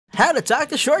How to talk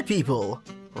to short people.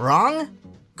 Wrong?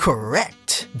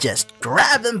 Correct. Just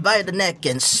grab them by the neck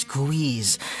and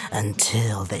squeeze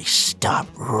until they stop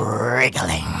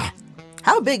wriggling.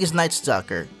 How big is Night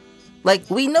Stalker? Like,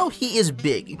 we know he is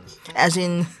big, as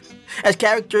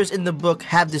characters in the book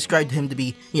have described him to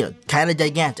be, kinda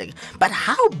gigantic. But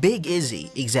how big is he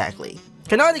exactly?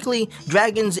 Canonically,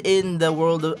 dragons in the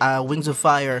world of Wings of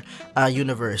Fire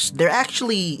universe, they're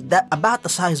actually about the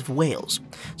size of whales.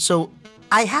 So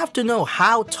I have to know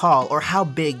how tall or how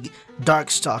big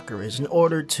Darkstalker is in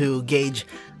order to gauge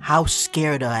how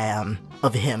scared I am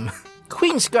of him.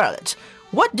 Queen Scarlet,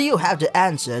 what do you have to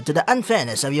answer to the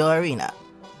unfairness of your arena?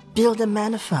 Build a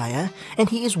man a fire, and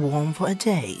he is warm for a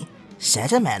day.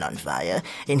 Set a man on fire,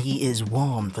 and he is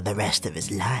warm for the rest of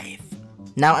his life.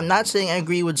 Now, I'm not saying I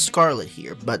agree with Scarlet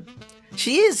here, but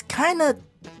she is kinda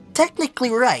technically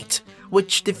right,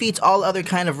 which defeats all other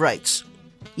kind of rights.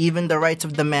 Even the rights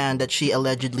of the man that she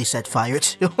allegedly set fire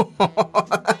to.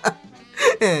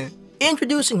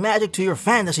 Introducing magic to your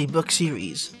fantasy book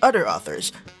series. Other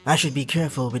authors. I should be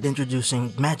careful with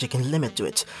introducing magic and limit to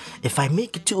it. If I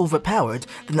make it too overpowered,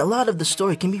 then a lot of the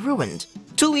story can be ruined.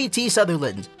 2E.T.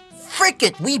 Sutherland. Frick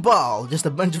it, we ball! Just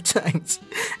a bunch of times.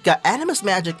 God, Animus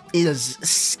magic is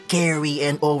scary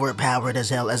and overpowered as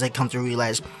hell, as I come to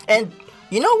realize. And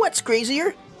you know what's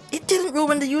crazier? It didn't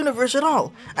ruin the universe at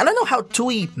all. I don't know how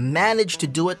Tui managed to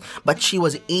do it, but she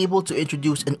was able to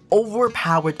introduce an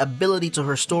overpowered ability to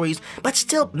her stories, but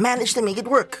still managed to make it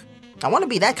work. I want to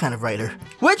be that kind of writer.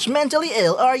 Which mentally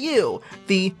ill are you?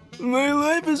 The my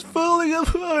life is falling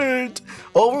apart.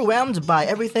 Overwhelmed by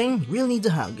everything, really need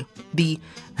a hug. The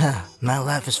my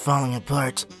life is falling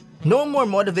apart. No more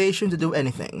motivation to do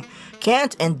anything.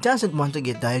 Can't and doesn't want to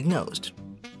get diagnosed.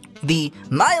 The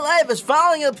my life is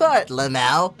falling apart,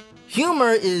 Lamau.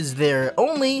 Humor is their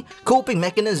only coping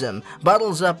mechanism,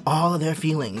 bottles up all of their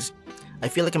feelings. I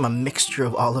feel like I'm a mixture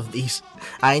of all of these.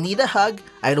 I need a hug,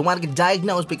 I don't want to get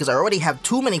diagnosed because I already have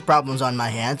too many problems on my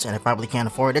hands and I probably can't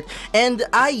afford it, and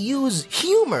I use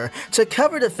humor to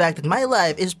cover the fact that my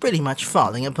life is pretty much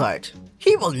falling apart.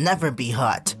 He will never be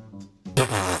hot.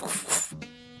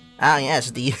 Ah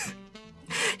yes, the...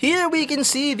 Here we can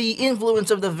see the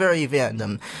influence of the furry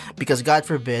fandom, because God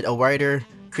forbid a writer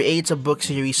creates a book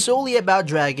series solely about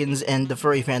dragons and the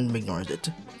furry fandom ignores it.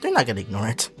 They're not gonna ignore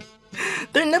it.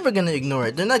 They're never gonna ignore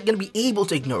it. They're not gonna be able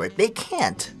to ignore it. They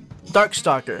can't.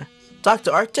 Darkstalker. Talk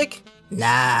to Arctic?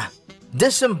 Nah.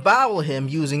 Disembowel him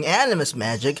using animus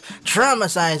magic,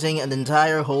 traumatizing an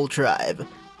entire whole tribe.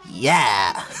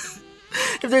 Yeah.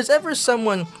 If there's ever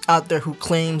someone out there who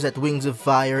claims that Wings of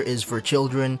Fire is for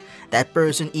children, that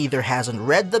person either hasn't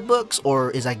read the books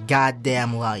or is a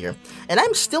goddamn liar. And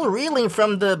I'm still reeling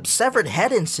from the severed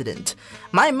head incident.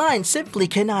 My mind simply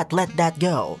cannot let that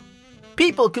go.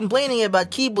 People complaining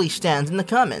about Keebly stands in the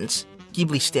comments.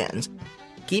 Keebly stands.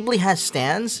 Keebly has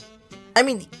stands? I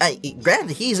mean,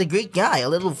 granted, he's a great guy, a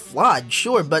little flawed,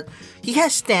 sure, but he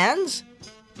has stands?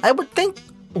 I would think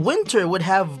Winter would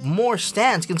have more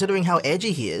stands considering how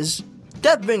edgy he is.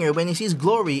 Deathbringer when he sees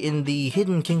glory in the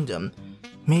Hidden Kingdom.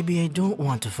 Maybe I don't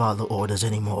want to follow orders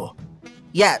anymore.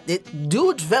 Yeah,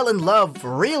 dude fell in love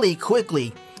really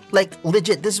quickly. Like,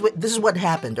 legit, this is what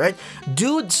happened, right?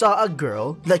 Dude saw a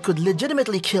girl that could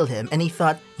legitimately kill him, and he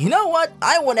thought, you know what?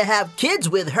 I want to have kids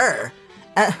with her.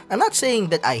 I'm not saying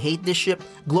that I hate this ship.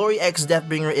 Glory X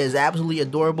Deathbringer is absolutely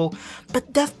adorable,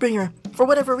 but Deathbringer, for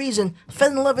whatever reason,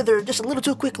 fell in love with her just a little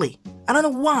too quickly. I don't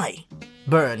know why.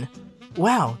 Burn.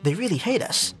 Wow, they really hate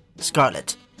us.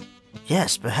 Scarlet.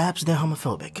 Yes, perhaps they're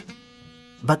homophobic.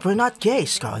 But we're not gay,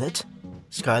 Scarlet.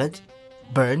 Scarlet.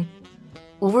 Burn.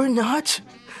 We're not?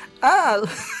 Ah.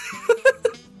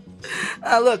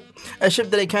 Look, a ship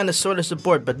that I kinda sorta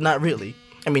support, but not really.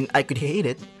 I mean, I could hate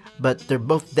it, but they're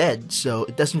both dead, so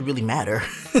it doesn't really matter.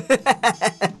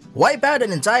 Wipe out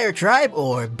an entire tribe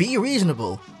or be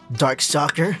reasonable,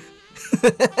 Darkstalker.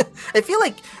 I feel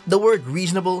like the word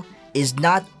reasonable is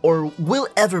not or will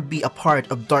ever be a part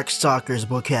of Darkstalker's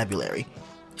vocabulary.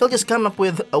 He'll just come up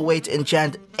with a way to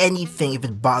enchant anything if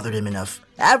it bothered him enough.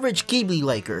 Average Keebly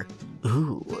liker.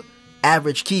 Ooh.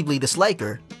 Average Keebly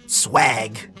disliker.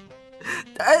 Swag.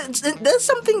 That's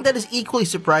something that is equally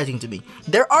surprising to me.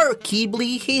 There are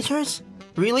Keebly haters?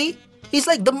 Really? He's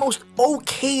like the most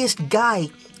okayest guy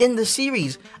in the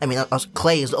series. I mean,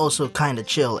 Clay is also kinda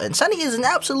chill, and Sunny is an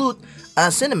absolute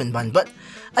cinnamon bun, but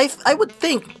I would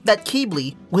think that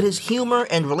Keebly, with his humor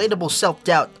and relatable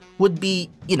self-doubt, would be,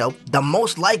 the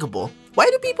most likable. Why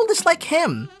do people dislike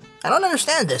him? I don't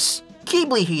understand this.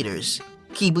 Keebly haters.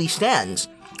 Keebly stands.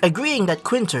 Agreeing that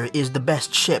Quinter is the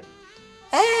best ship.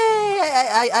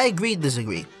 I agree to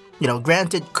disagree. You know,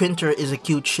 granted, Quinter is a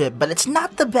cute ship, but it's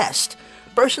not the best.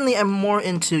 Personally, I'm more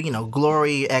into, you know,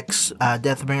 Glory x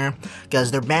Deathbringer,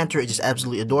 because their banter is just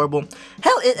absolutely adorable.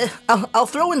 Hell, I'll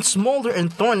throw in Smolder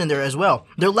and Thorn in there as well.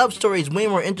 Their love story is way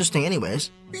more interesting anyways.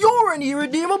 You're an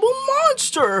irredeemable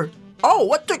monster! Oh,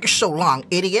 what took you so long,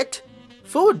 idiot?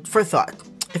 Food for thought.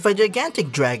 If a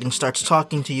gigantic dragon starts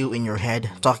talking to you in your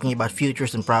head, talking about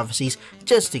futures and prophecies,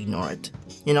 just ignore it.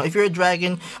 You know, if you're a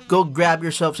dragon, go grab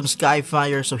yourself some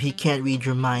Skyfire so he can't read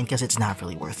your mind, because it's not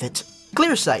really worth it.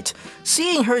 Clearsight.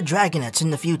 Seeing her dragonettes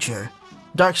in the future.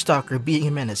 Darkstalker being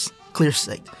a menace.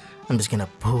 Clearsight. I'm just gonna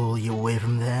pull you away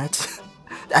from that.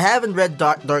 I haven't read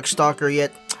Darkstalker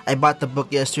yet. I bought the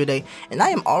book yesterday, and I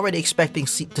am already expecting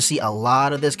to see a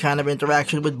lot of this kind of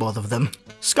interaction with both of them.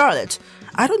 Scarlet.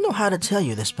 I don't know how to tell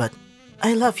you this, but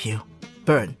I love you.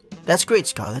 Burn. That's great,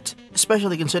 Scarlet.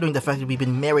 Especially considering the fact that we've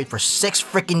been married for 6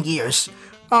 freaking years.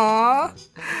 Aww.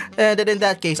 And then in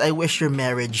that case, I wish your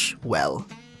marriage well.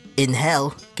 In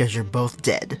hell, because you're both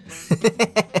dead.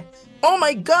 Oh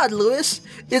my god, Lewis!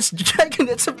 It's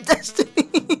Dragonets of Destiny!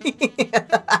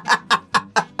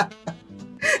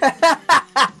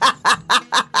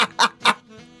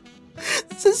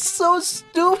 This is so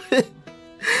stupid!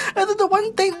 And then the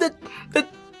one thing that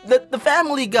the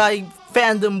Family Guy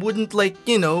fandom wouldn't, like,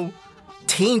 you know,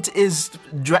 taint is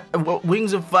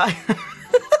Wings of Fire.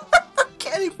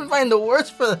 Can't even find the words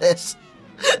for this.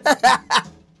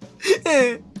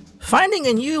 Finding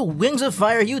a new Wings of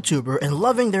Fire YouTuber and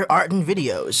loving their art and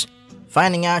videos.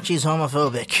 Finding out she's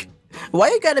homophobic. How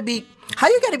you gotta be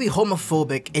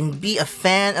homophobic and be a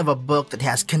fan of a book that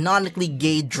has canonically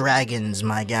gay dragons,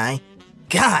 my guy?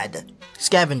 God!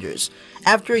 Scavengers.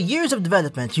 After years of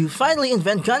development, you finally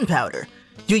invent gunpowder.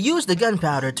 You use the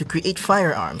gunpowder to create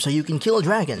firearms so you can kill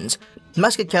dragons.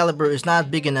 Musket caliber is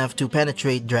not big enough to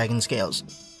penetrate dragon scales.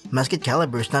 Musket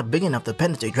caliber is not big enough to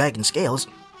penetrate dragon scales.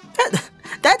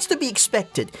 That's to be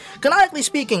expected. Canonically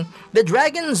speaking, the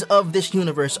dragons of this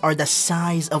universe are the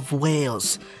size of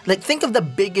whales. Like, think of the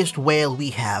biggest whale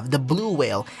we have, the blue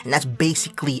whale, and that's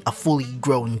basically a fully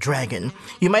grown dragon.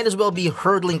 You might as well be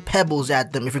hurtling pebbles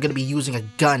at them if you're gonna be using a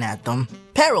gun at them.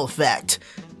 Peril fact.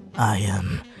 I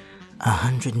am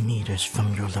 100 meters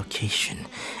from your location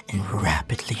and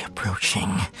rapidly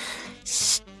approaching.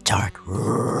 Start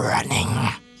running.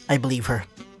 I believe her.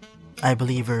 I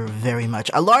believe her very much.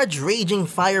 A large, raging,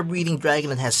 fire-breathing dragon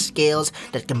that has scales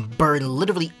that can burn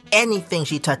literally anything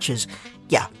she touches.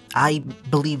 Yeah, I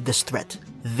believe this threat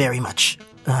very much.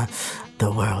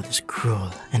 The world is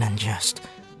cruel and unjust.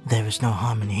 There is no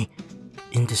harmony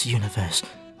in this universe.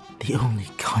 The only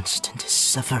constant is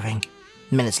suffering.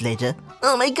 Minutes later,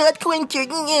 oh my god,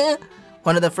 Quinter!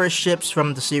 One of the first ships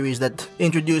from the series that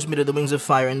introduced me to the Wings of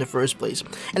Fire in the first place.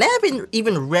 And I haven't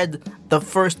even read the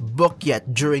first book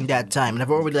yet during that time. And I've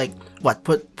already, like,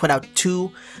 put out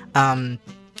 2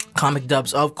 comic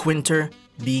dubs of Quinter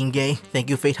being gay. Thank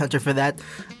you, Fate Hunter, for that.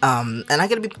 And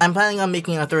I'm planning on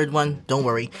making a 3rd one, don't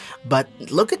worry. But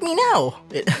look at me now!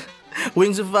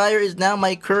 Wings of Fire is now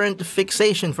my current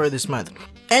fixation for this month.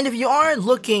 And if you are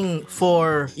looking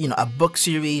for, you know, a book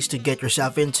series to get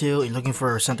yourself into, you're looking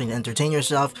for something to entertain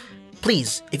yourself,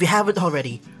 please, if you haven't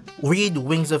already, read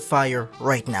Wings of Fire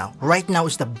right now. Right now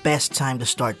is the best time to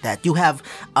start that. You have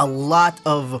a lot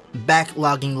of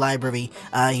backlogging library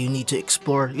you need to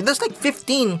explore. There's like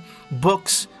 15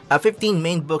 books, 15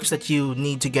 main books that you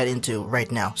need to get into right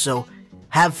now. So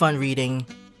have fun reading.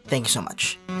 Thank you so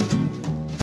much.